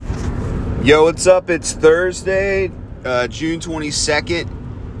Yo, what's up? It's Thursday, June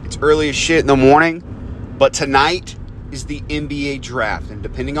 22nd. It's early as shit in the morning, but tonight is the NBA draft, and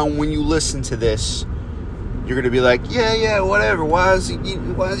depending on when you listen to this, you're going to be like, yeah, whatever. Why is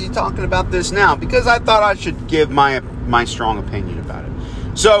he talking about this now? Because I thought I should give my strong opinion about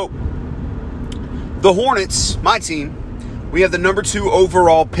it. So, the Hornets, my team, we have the number 2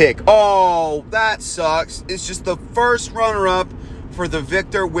 overall pick. Oh, that sucks. It's just the first runner-up for the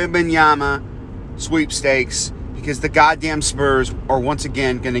Victor Wembanyama sweepstakes because the goddamn Spurs are once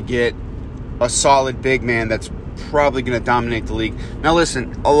again going to get a solid big man that's probably going to dominate the league. Now,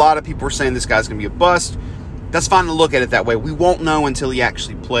 listen, a lot of people are saying this guy's going to be a bust. That's fine to look at it that way. We won't know until he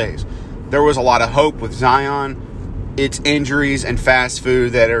actually plays. There was a lot of hope with Zion. It's injuries and fast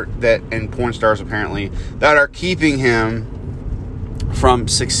food and porn stars apparently that are keeping him from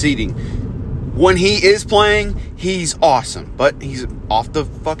succeeding. When he is playing, he's awesome, but he's off the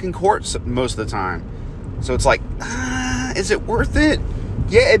fucking court most of the time. So it's like, is it worth it?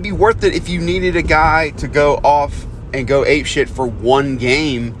 Yeah, it'd be worth it if you needed a guy to go off and go apeshit for one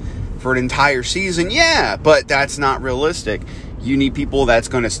game for an entire season. Yeah, but that's not realistic. You need people that's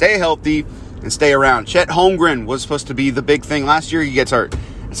going to stay healthy and stay around. Chet Holmgren was supposed to be the big thing last year. He gets hurt.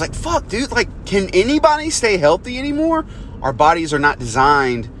 It's like, fuck, dude. Like, can anybody stay healthy anymore? Our bodies are not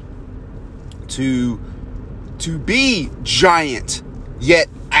designed to be giant yet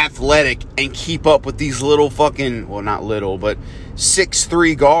athletic and keep up with these little fucking, well, not little, but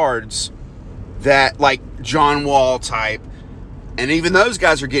 6'3" guards that, like, John Wall type. And even those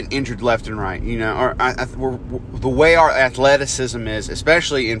guys are getting injured left and right, you know. The way our athleticism is,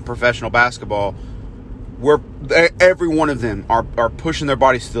 especially in professional basketball, every one of them are pushing their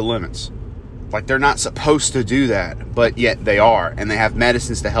bodies to the limits. Like, they're not supposed to do that, but yet they are. And they have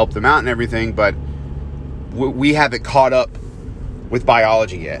medicines to help them out and everything, but we haven't caught up with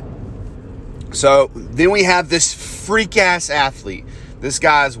biology yet. So, then we have this freak-ass athlete. This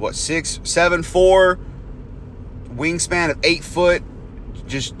guy's, 7'4", wingspan of 8 foot,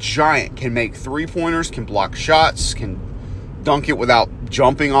 just giant. Can make three-pointers, can block shots, can dunk it without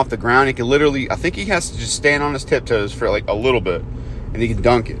jumping off the ground. He can literally, I think he has to just stand on his tiptoes for like a little bit, and he can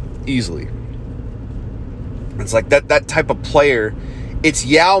dunk it easily. It's like that type of player. It's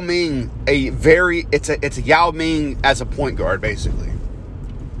Yao Ming, it's a Yao Ming as a point guard, basically.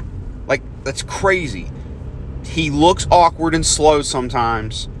 Like, that's crazy. He looks awkward and slow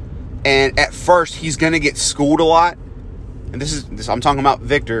sometimes. And at first, he's going to get schooled a lot. And this I'm talking about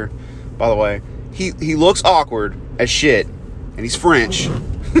Victor, by the way. He looks awkward as shit. And he's French.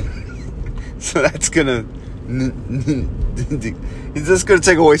 So that's going to... He's just going to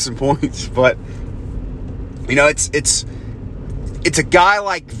take away some points. But, you know, it's a guy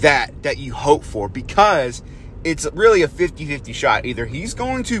like that you hope for. Because it's really a 50-50 shot. Either he's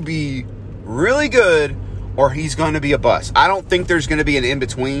going to be really good or he's going to be a bust. I don't think there's going to be an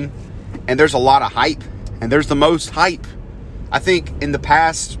in-between. And there's a lot of hype. And there's the most hype. I think in the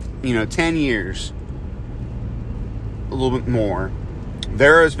past, 10 years, a little bit more,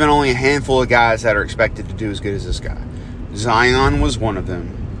 there has been only a handful of guys that are expected to do as good as this guy. Zion was one of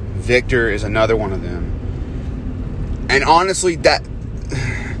them. Victor is another one of them. And honestly, that,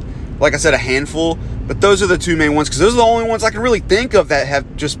 like I said, a handful. But those are the two main ones. Because those are the only ones I can really think of that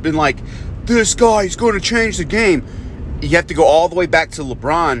have just been like, this guy's going to change the game. You have to go all the way back to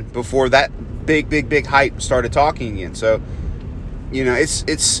LeBron before that big hype started talking again. So,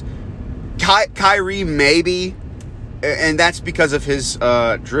 it's Kyrie maybe, and that's because of his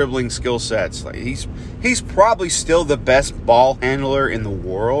dribbling skill sets. Like he's probably still the best ball handler in the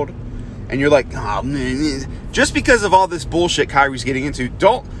world. And you're like, oh man, just because of all this bullshit Kyrie's getting into,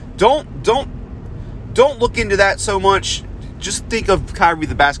 don't look into that so much. Just think of Kyrie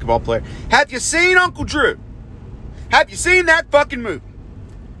the basketball player. Have you seen Uncle Drew? Have you seen that fucking movie?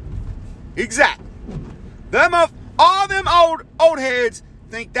 Exactly. All them old heads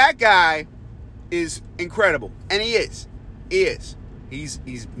think that guy is incredible. And he is. He is.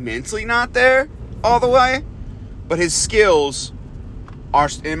 He's mentally not there all the way. But his skills are,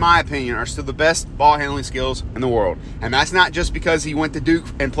 in my opinion, are still the best ball handling skills in the world. And that's not just because he went to Duke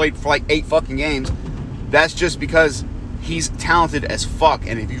and played for like 8 fucking games. That's just because he's talented as fuck.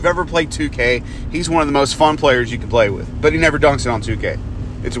 And if you've ever played 2K, he's one of the most fun players you can play with. But he never dunks it on 2K.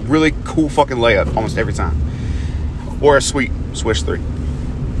 It's a really cool fucking layup almost every time. Or a sweet swish 3.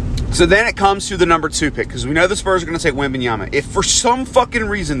 So then it comes to the number 2 pick. Because we know the Spurs are going to take Wembanyama. If for some fucking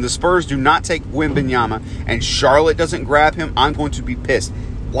reason the Spurs do not take Wembanyama and Charlotte doesn't grab him, I'm going to be pissed.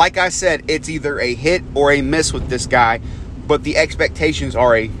 Like I said, it's either a hit or a miss with this guy. But the expectations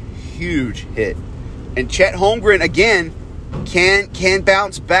are a huge hit. And Chet Holmgren, again, can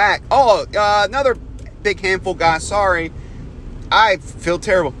bounce back. Oh, another big handful guy. Sorry, I feel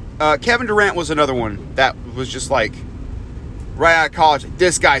terrible. Kevin Durant was another one that was just like right out of college.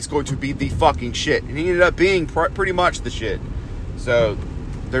 This guy's going to be the fucking shit, and he ended up being pretty much the shit. So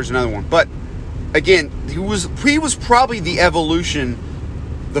there's another one. But again, he was probably the evolution,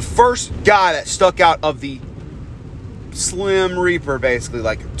 the first guy that stuck out of the Slim Reaper, basically,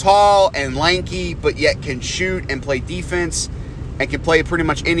 like tall and lanky, but yet can shoot and play defense and can play pretty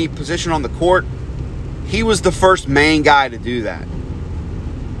much any position on the court. He was the first main guy to do that.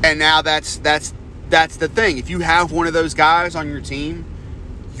 And now that's the thing. If you have one of those guys on your team,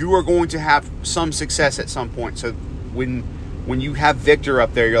 you are going to have some success at some point. So when you have Victor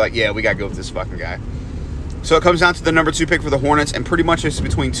up there, you're like, yeah, we got to go with this fucking guy. So it comes down to the number 2 pick for the Hornets, and pretty much it's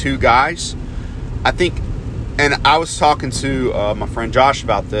between two guys. I think, and I was talking to my friend Josh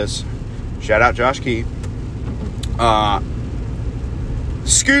about this. Shout out Josh Key.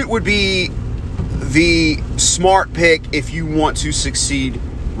 Scoot would be the smart pick if you want to succeed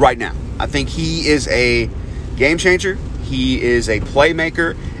right now. I think he is a game changer. He is a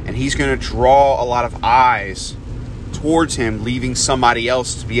playmaker, and he's going to draw a lot of eyes towards him, leaving somebody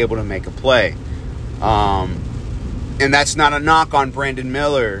else to be able to make a play. And that's not a knock on Brandon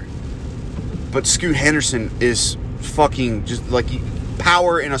Miller, but Scoot Henderson is fucking just like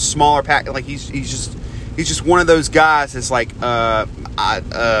power in a smaller pack. Like he's just one of those guys that's like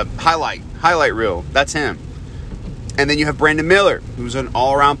highlight reel. That's him. And then you have Brandon Miller, who's an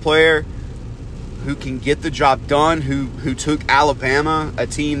all-around player who can get the job done, who took Alabama, a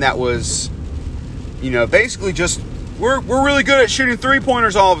team that was, basically just we're really good at shooting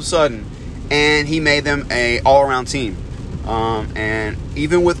three-pointers all of a sudden, and he made them a all-around team. And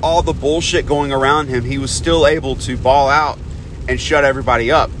even with all the bullshit going around him, he was still able to ball out and shut everybody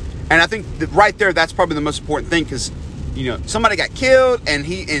up. And I think that right there, that's probably the most important thing, because somebody got killed, and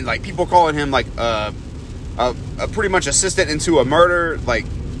people calling him like a pretty much assistant into a murder, like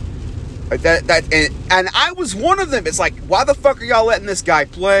that. And I was one of them. It's like, why the fuck are y'all letting this guy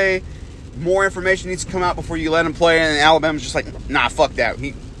play? More information needs to come out before you let him play. And Alabama's just like, nah, fuck that.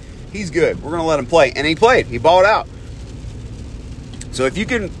 He's good. We're gonna let him play. And he played. He balled out. So if you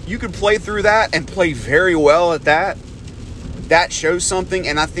can play through that and play very well at that, that shows something.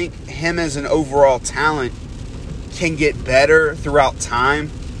 And I think him as an overall talent can get better throughout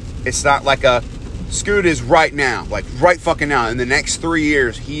time. It's not like a Scoot is right now, like right fucking now. In the next 3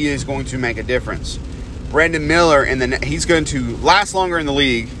 years, he is going to make a difference. Brandon Miller, he's going to last longer in the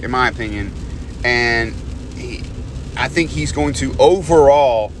league, in my opinion. And I think he's going to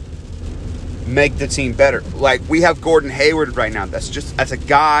overall make the team better. Like, we have Gordon Hayward right now. That's a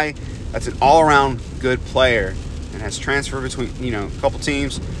guy that's an all-around good player and has transferred between, a couple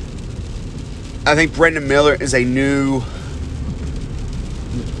teams. I think Brandon Miller is a new...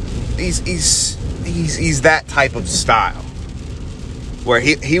 He's that type of style where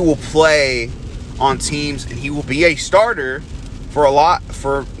he will play on teams and he will be a starter for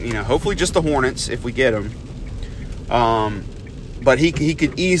hopefully just the Hornets if we get him. But he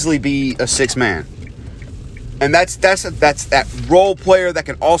could easily be a 6-man, and that's that role player that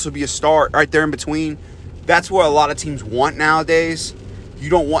can also be a star right there in between. That's what a lot of teams want nowadays. You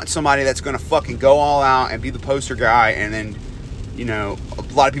don't want somebody that's going to fucking go all out and be the poster guy, and then a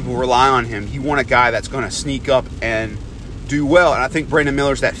lot of people rely on him. You want a guy that's going to sneak up and do well, and I think Brandon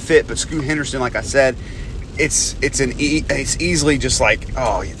Miller's that fit. But Scoot Henderson, like I said, it's easily just like,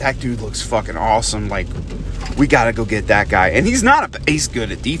 oh, that dude looks fucking awesome. Like, we got to go get that guy. And he's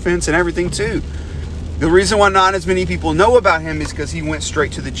good at defense and everything too. The reason why not as many people know about him is because he went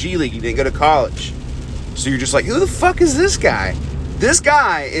straight to the G League. He didn't go to college. So you're just like, who the fuck is this guy? This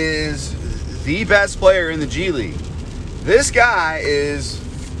guy is the best player in the G League. This guy is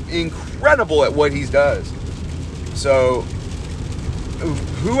incredible at what he does. So,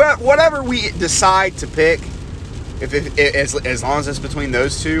 whatever we decide to pick, as long as it's between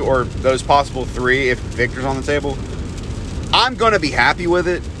those two or those possible 3, if Victor's on the table, I'm going to be happy with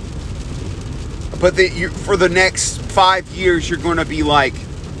it. But for the next 5 years, you're going to be like,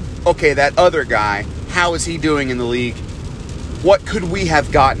 okay, that other guy, how is he doing in the league? What could we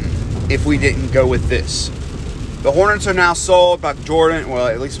have gotten if we didn't go with this? The Hornets are now sold by Jordan. Well,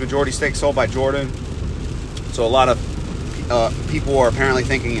 at least majority stake sold by Jordan. So a lot of people are apparently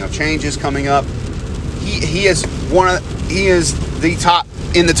thinking changes coming up. He is the top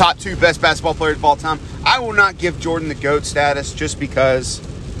 2 best basketball players of all time. I will not give Jordan the GOAT status just because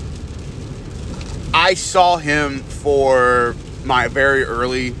I saw him for my very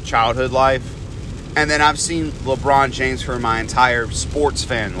early childhood life, and then I've seen LeBron James for my entire sports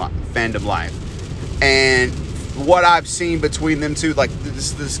fandom life. And what I've seen between them two, like the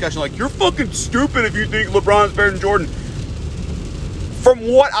discussion, like, you're fucking stupid if you think LeBron's better than Jordan. From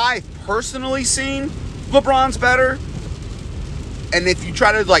what I've personally seen, LeBron's better. And if you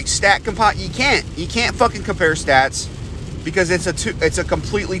try to like stat compare, you can't fucking compare stats because it's a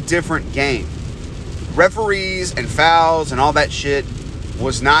completely different game. Referees and fouls and all that shit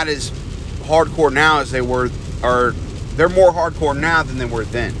was not as hardcore now as they were, or they're more hardcore now than they were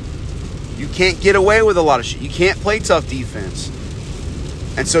then. You can't get away with a lot of shit. You can't play tough defense.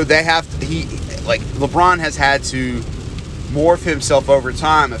 And so LeBron has had to morph himself over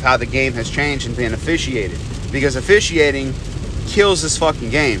time of how the game has changed and been officiated. Because officiating kills this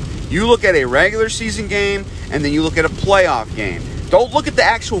fucking game. You look at a regular season game and then you look at a playoff game. Don't look at the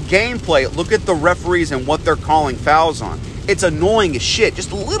actual gameplay. Look at the referees and what they're calling fouls on. It's annoying as shit.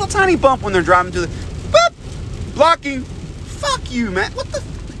 Just a little tiny bump when they're driving to the boop, blocking. Fuck you, man. What the?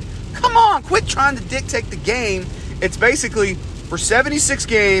 Come on, quit trying to dictate the game. It's basically for 76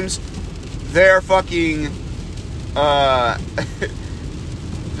 games, they're fucking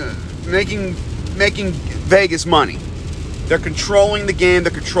making Vegas money. They're controlling the game.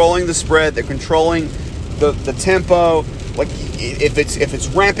 They're controlling the spread. They're controlling the tempo. Like if it's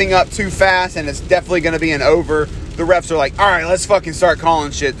ramping up too fast and it's definitely going to be an over, the refs are like, all right, let's fucking start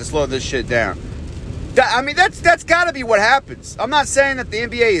calling shit to slow this shit down. I mean, that's got to be what happens. I'm not saying that the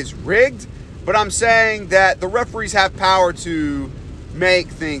NBA is rigged, but I'm saying that the referees have power to make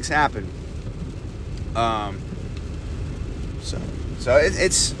things happen. So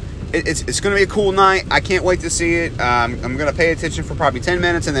it's going to be a cool night. I can't wait to see it. I'm going to pay attention for probably 10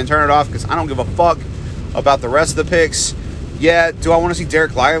 minutes and then turn it off because I don't give a fuck about the rest of the picks. Yeah, do I want to see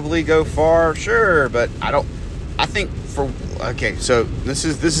Derek Lively go far? Sure, but I don't. I think so this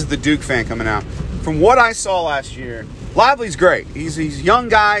is the Duke fan coming out. From what I saw last year, Lively's great. He's a young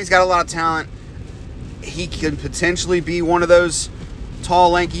guy. He's got a lot of talent. He can potentially be one of those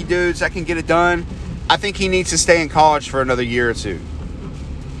tall, lanky dudes that can get it done. I think he needs to stay in college for another year or two.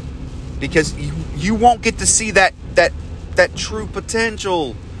 Because you won't get to see that true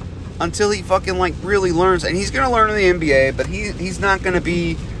potential until he fucking like really learns. And he's going to learn in the NBA, but he's not going to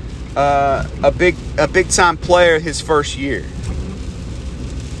be a big time player his first year.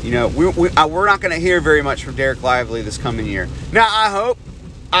 You know, we're not going to hear very much from Derek Lively this coming year. Now, I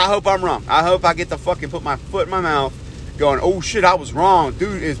hope I'm wrong. I hope I get to fucking put my foot in my mouth going, oh shit, I was wrong.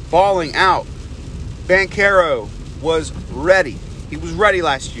 Dude is balling out. Banchero was ready. He was ready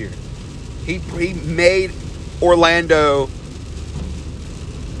last year. He made Orlando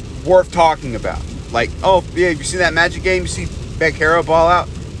worth talking about. Like, oh, yeah, you see that Magic game? You see Banchero ball out?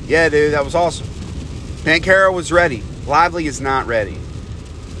 Yeah, dude, that was awesome. Banchero was ready. Lively is not ready.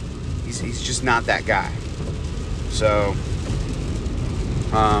 He's just not that guy. So,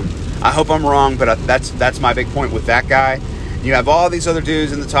 I hope I'm wrong, but that's my big point with that guy. You have all these other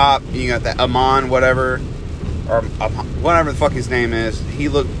dudes in the top. You got that Amon, whatever, or whatever the fuck his name is. He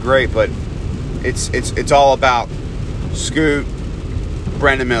looked great, but it's all about Scoot,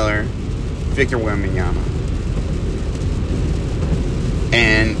 Brandon Miller, Victor Wembanyama.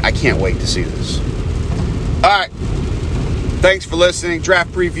 And I can't wait to see this. All right. Thanks for listening.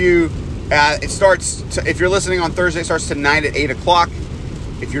 Draft preview. It starts, if you're listening on Thursday, it starts tonight at 8 o'clock.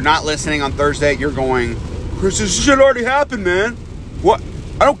 If you're not listening on Thursday, you're going, Chris, this shit already happened, man. What?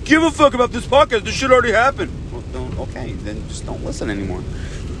 I don't give a fuck about this podcast. This shit already happened. Well, okay, then just don't listen anymore.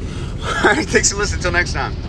 All right, thanks for listening. Until next time.